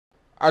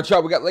Alright,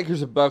 y'all, we got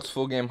Lakers and Bucks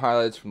full game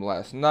highlights from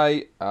last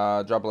night.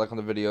 Drop a like on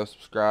the video,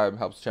 subscribe,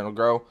 helps the channel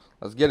grow.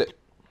 Let's get it.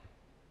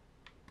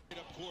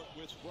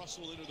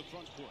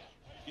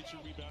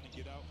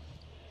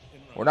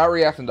 We're not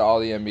reacting to all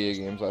the NBA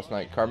games last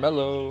night.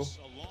 Carmelo.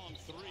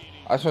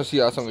 I just want to see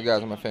how some of the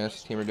guys on my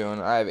fantasy team are doing.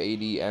 I have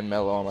AD and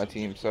Melo on my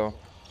team, so.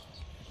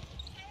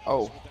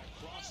 Oh.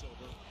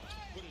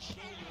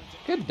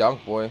 Good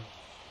dunk, boy.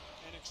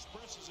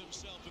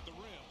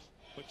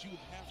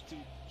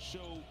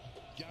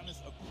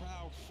 Giannis a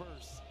crowd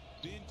first,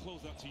 then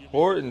close out to your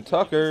Horton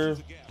Tucker.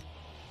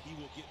 He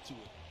will get to it.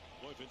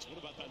 Boy, Vince, what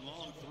about that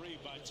long three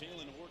by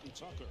Taylor and Horton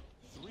Tucker?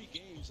 3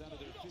 games out of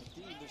their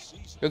 15 this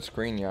season. Good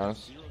screen,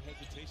 Giannis. Zero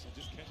hesitation,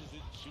 just catches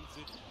it, shoots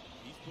it.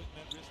 He's putting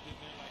that wrist in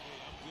there like,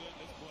 hey, I'm good,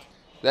 let's play.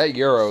 That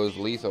Euro is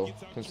lethal,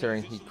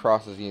 considering he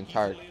crosses the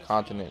entire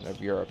continent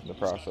of Europe in the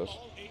process.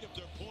 All 8 of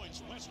their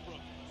points, Westbrook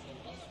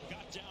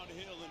got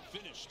downhill and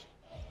finished.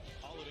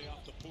 Holiday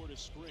off the Portis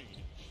screen.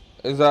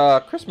 Is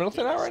Chris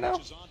Middleton out right now?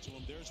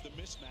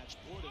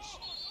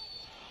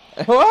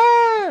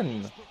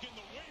 One!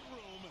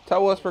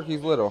 Tell Westbrook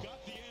he's little.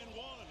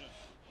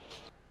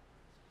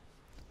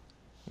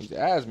 These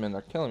admin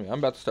are killing me. I'm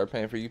about to start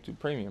paying for YouTube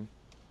Premium.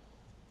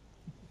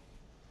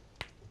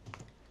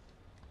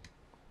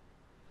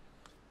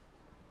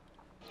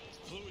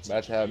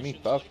 About to have me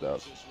fucked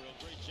up.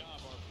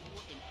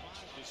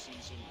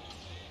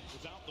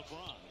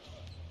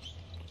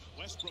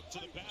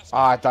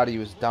 Ah, I thought he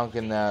was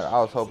dunking that. I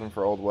was hoping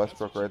for old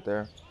Westbrook right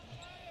there.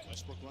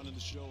 Westbrook running the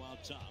show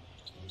out top.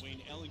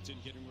 Wayne Ellington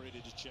getting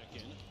ready to check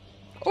in.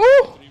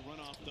 Ooh!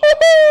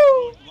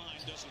 Woohoo!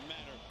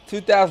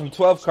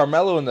 2012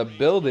 Carmelo in the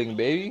building,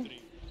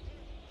 baby.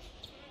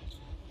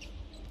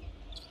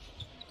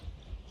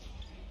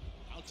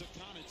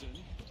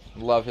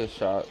 Love his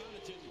shot.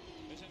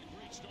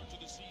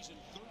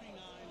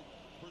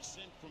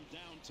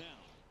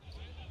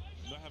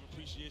 I have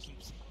appreciation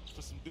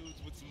for some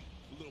dudes with some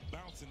little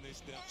bounce in their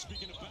step.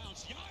 Speaking of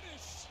bounce,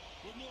 Giannis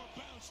with more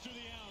bounce to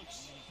the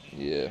ounce.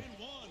 Yeah.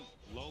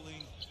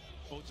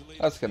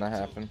 That's gonna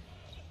happen.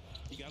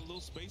 He got a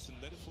little space and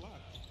let it fly.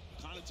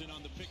 Connaughton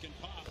on the pick and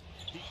pop.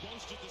 He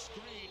ghosted the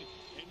screen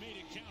and made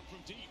it count from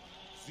deep.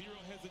 Zero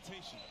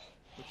hesitation.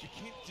 But you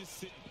can't just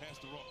sit and pass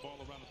the ball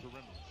around the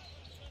perimeter.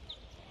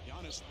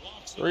 Giannis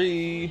walks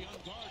 3.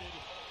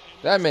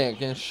 That man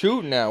can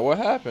shoot now. What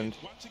happened?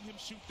 Watching him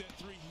shoot that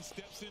 3, he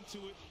steps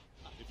into it.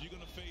 If you're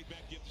gonna fade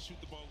back, you have to shoot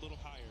the ball a little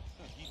higher.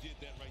 He did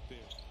that right there.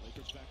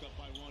 Lakers back up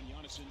by 1.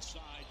 Giannis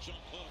inside, jump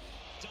hook.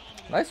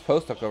 Nice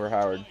post hook over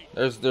Howard.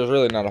 There's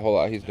really not a whole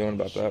lot he's doing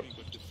about that.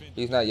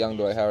 He's not young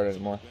Dwight Howard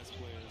anymore.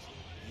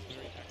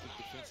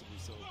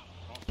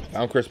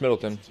 I'm Chris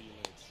Middleton.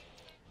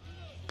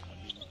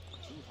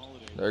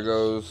 There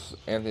goes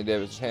Anthony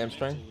Davis'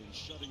 hamstring.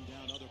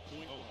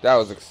 That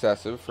was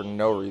excessive for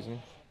no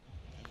reason.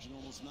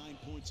 Almost 9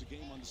 points a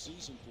game on the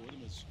season for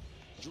him as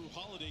Drew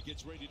Holiday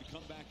gets ready to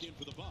come back in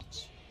for the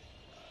Bucks.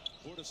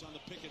 Portis on the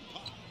pick and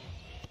pop.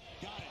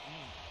 Got it.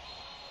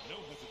 No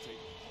hesitation.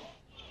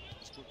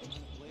 Westbrook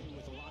trying to play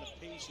with a lot of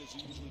pace as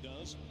he usually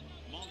does.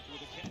 Monk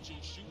with a catch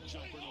and shoot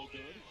jumper, no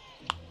good.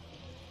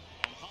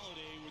 And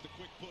Holiday with a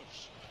quick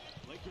push.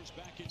 Lakers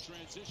back in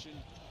transition.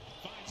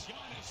 Finds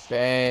Giannis.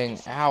 Bang.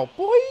 Ow,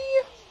 boy.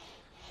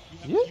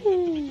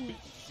 Yoo-hoo.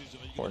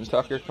 Horton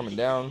Tucker coming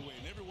down.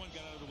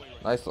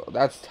 Nice.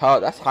 That's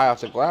tough. That's high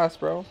off the glass,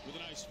 bro. With a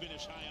nice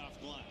finish high off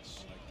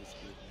glass.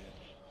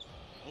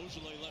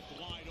 Ojale left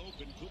wide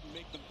open. Couldn't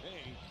make them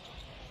pay.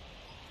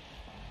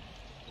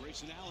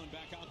 Grayson Allen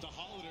back out to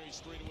Holiday.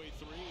 Straightaway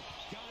 3.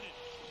 Got it.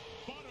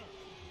 Butter.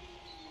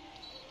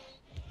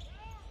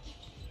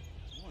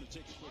 I want to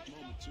take a quick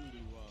moment, too, to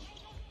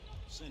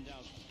send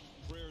out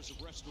prayers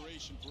of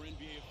restoration for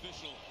NBA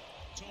official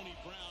Tony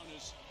Brown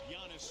as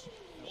Giannis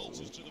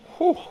waltzes to the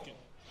bucket.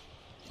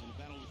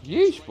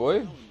 Yeesh,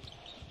 boy.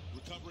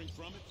 Recovering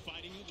from it,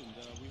 fighting it, and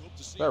we hope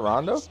to see that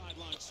Rondo? Rondo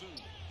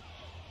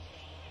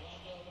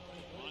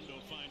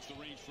finds the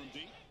range from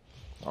deep.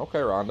 Okay,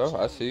 Rondo,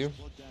 I see you.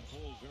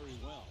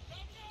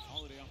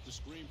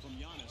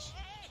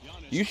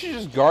 You should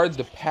just guard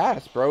the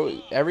pass,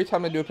 bro. Every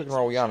time they do a pick and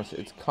roll with Giannis,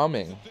 it's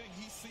coming.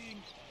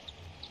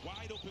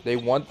 They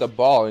want the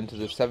ball into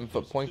the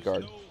 7-foot point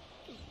guard.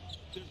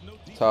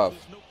 Tough.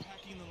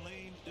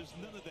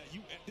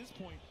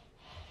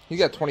 He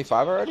got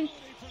 25 already?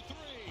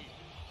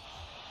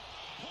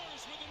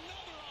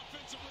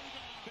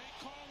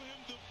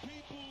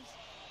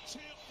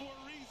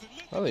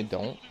 No, they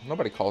don't.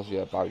 Nobody calls you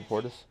that, Bobby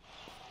Portis.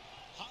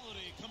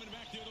 Holiday coming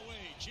back the other way,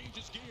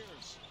 changes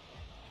gears,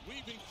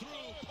 weaving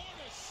through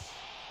Portis.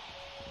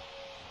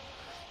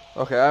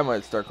 Okay, I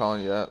might start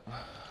calling you that.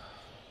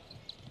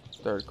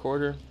 Third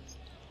quarter.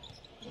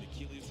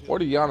 What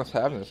do Giannis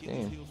have in this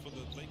game?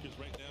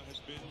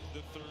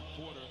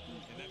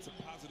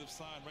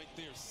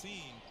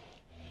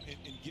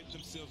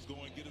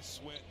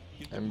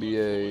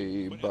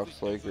 NBA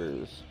Bucks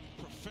Lakers.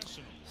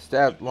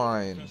 Stat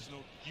line.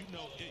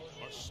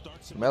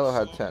 Melo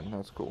had 10.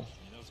 That's cool.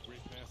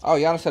 Oh,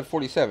 Giannis had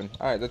 47.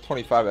 All right, the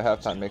 25 at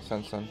halftime makes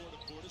sense then.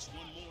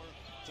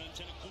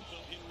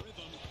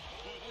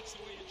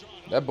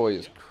 That boy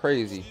is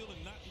crazy.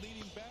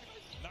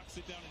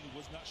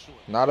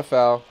 Not a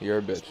foul. You're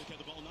a bitch.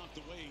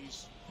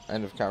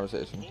 End of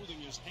conversation.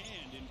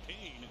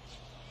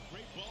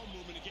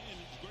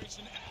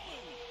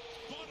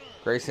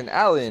 Grayson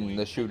Allen,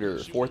 the shooter,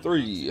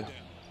 4-3.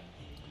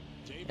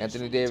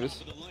 Anthony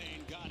Davis.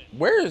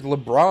 Where is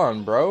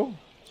LeBron, bro?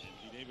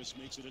 Davis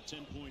makes it a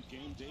 10-point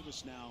game.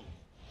 Davis now.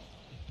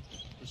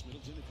 Chris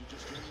Middleton, if you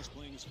just joined us,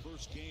 playing his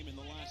first game in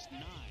the last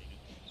 9.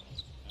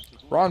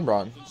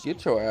 Ron,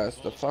 get your ass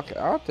the fuck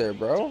out there,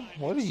 bro.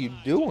 What are you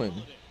doing?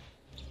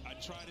 I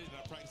tried it and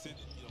I practiced it.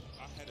 You know,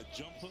 I had a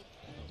jump hook.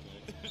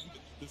 Okay.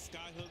 The sky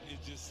hook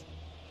is just,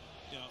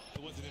 you know,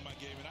 it wasn't in my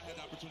game. And I had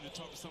the opportunity to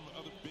talk to some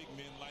other big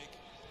men like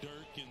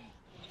Dirk and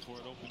for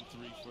an open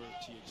 3 for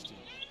TXT.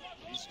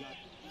 He's got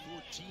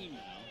 14 now.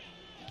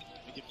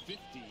 Make it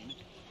 15.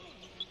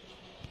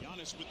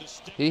 Giannis with the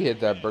stick. He hit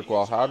that brick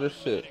wall hard as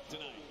shit.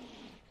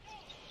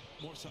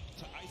 More to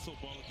ISO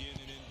ball again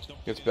and then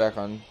Gets back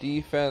on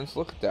defense.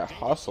 Look at that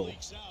hustle.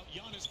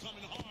 Giannis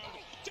coming hard.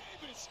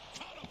 Davis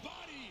caught a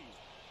body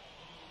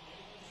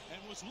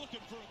and was looking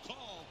for a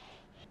call.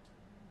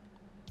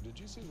 Did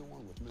you see the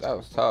one with That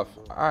was tough.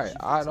 Alright,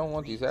 I don't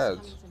want these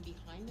ads. From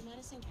behind the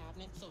medicine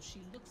cabinet, so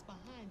she looks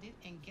behind it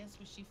and guess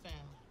what she found?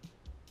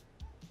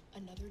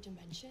 Another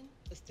dimension?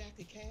 A stack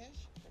of cash?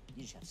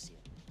 You just have to see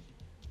it.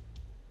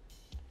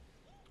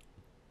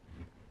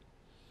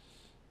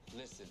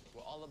 Listen,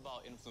 we're all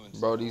about influence.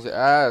 Bro, these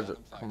ads are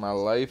for my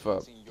life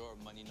up. Your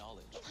money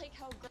knowledge. Like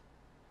how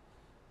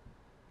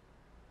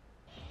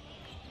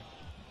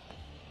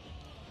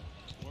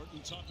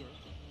Horton Tucker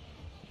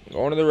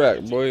Going to the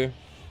rack, boy.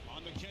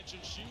 on the catch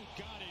and shoot.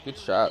 Got it. Good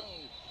Here we shot. go.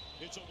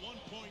 It's a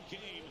 1-point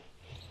game.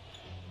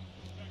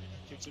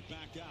 Kicks it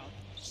back out.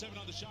 7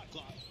 on the shot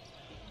clock.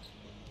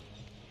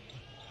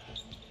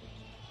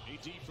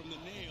 AD from the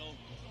nail.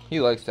 He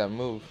likes that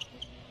move.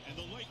 And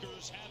the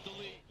Lakers have the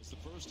lead. It's the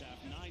first half,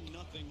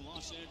 9-0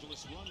 Los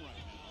Angeles run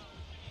right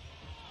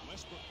now.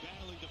 Westbrook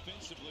battling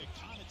defensively.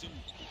 Connaughton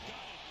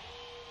got it.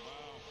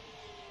 wow.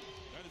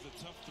 That is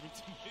a tough 3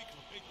 to make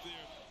right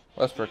there.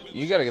 Westbrook,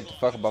 you gotta get the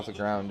fuck up off the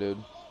ground, dude.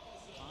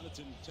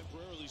 Connaughton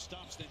temporarily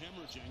stops the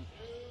hemorrhaging.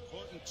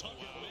 Horton Tucker,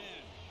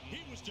 man, he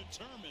was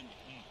determined.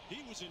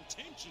 He was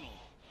intentional.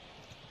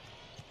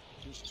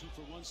 Here's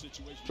 2-for-1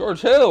 situation.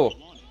 George Hill.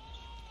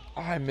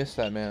 Oh, I missed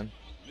that, man.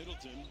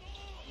 Middleton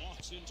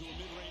walks into a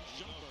mid-range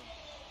jumper.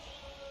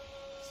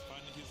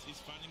 He's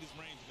finding his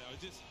range now.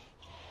 It's just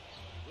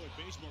Boy,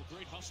 Bazemore,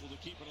 great hustle to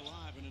keep it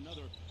alive, and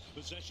another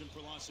possession for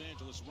Los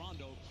Angeles.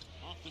 Rondo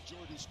off the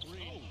Jordan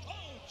screen.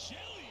 Oh,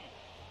 Jelly!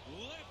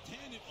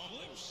 Left-handed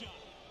flip shot.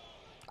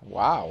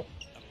 Wow.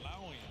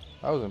 allowing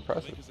That was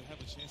impressive. Lakers to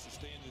have a chance to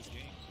stay in this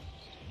game.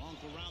 Monk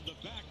around the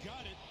back,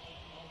 got it.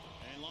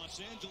 And Los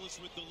Angeles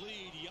with the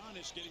lead.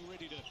 Giannis getting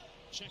ready to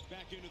check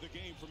back into the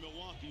game for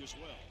Milwaukee as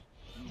well.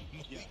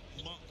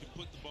 Monk can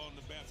put the ball in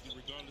the basket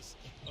regardless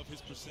of his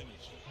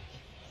percentage.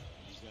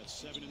 He's got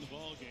 7 in the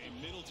ball game.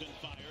 Middleton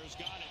fires,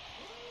 got it.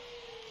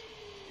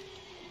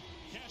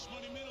 Cash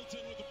Money Middleton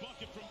with the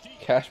bucket from deep.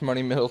 Cash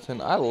Money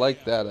Middleton. I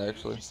like that,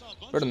 actually.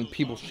 Better than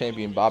People's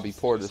Champion Bobby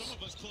Portis. Some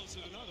of us closer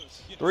than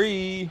others.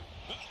 3. Middleton,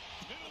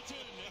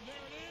 and there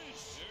it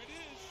is. There it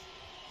is.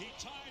 He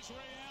ties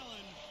Ray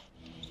Allen.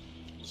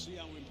 We'll see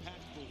how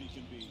impactful he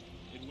can be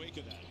in wake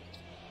of that.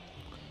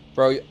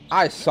 Bro,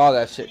 I saw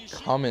that shit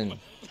coming. I'm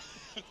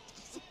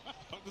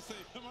to say,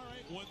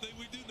 one thing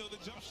we do know, the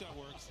jump shot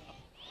works.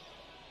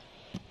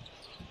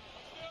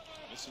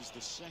 This is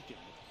the second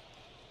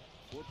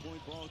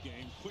 4-point ball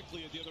game.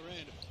 Quickly at the other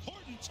end.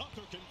 Horton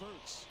Tucker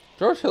converts.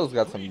 George Hill's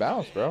got some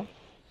bounce, bro.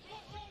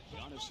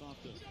 Giannis off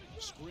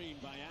the screen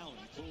by Allen.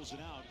 Pulls it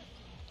out.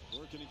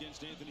 Working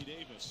against Anthony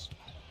Davis.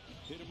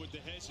 Hit him with the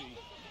hezzy.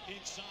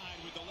 Inside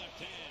with the left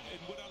hand. And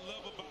what I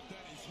love about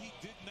that is he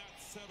did not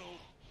settle.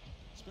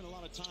 Spent a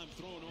lot of time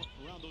throwing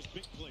around those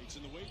big plates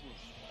in the weight room.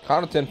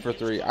 Connaughton for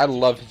 3. I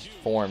love his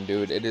form,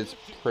 dude. It is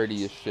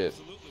pretty as shit.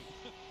 Absolutely.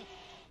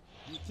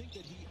 You'd think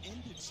that he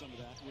ended some of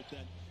that with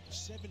that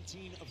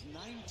 17 of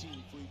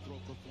 19 free throw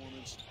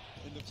performance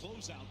in the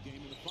closeout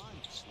game in the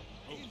finals.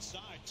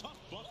 Inside, tough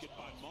bucket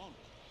by Monk.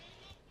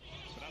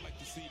 But I like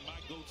to see my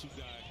go-to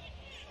guy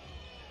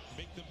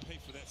make them pay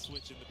for that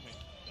switch in the paint.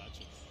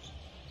 Gotcha.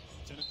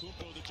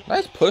 Tentacumpo, the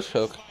Nice push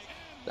hook.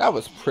 That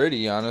was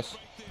pretty, Giannis.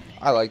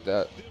 I like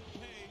that. Them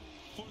pay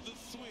for the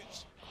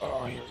switch.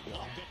 Oh, here we go.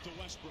 Up to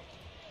Westbrook.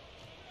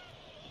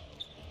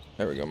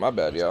 There we go. My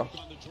bad, y'all.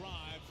 On the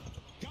drive,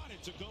 got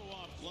it to go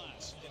off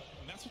glass.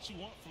 And that's what you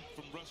want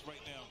from Russ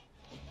right now.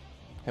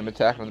 Him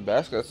attacking the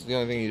basket. That's the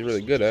only thing he's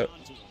really good at.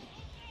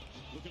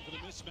 Looking for the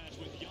mismatch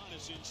with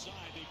Giannis inside.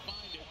 They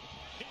find it.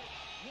 Hit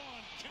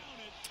one, count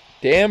it.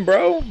 Damn,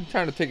 bro. You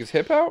trying to take his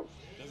hip out?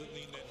 Doesn't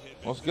lean that head.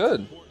 That's It's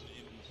good. important,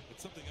 and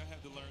it's something I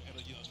had to learn at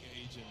a young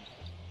age, and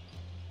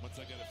once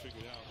I got it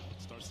figured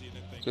out, start seeing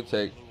that thing Good go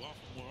take. a little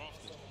more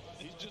often.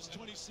 He's just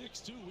 26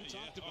 too. We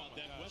talked oh about my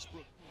that. gosh.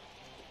 Westbrook.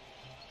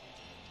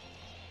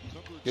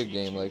 Cover Good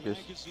game, GQ Lakers.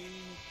 magazine.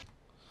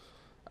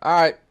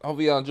 All right. Hope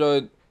y'all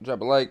enjoyed.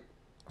 Drop a like,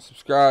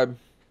 subscribe.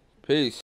 Peace.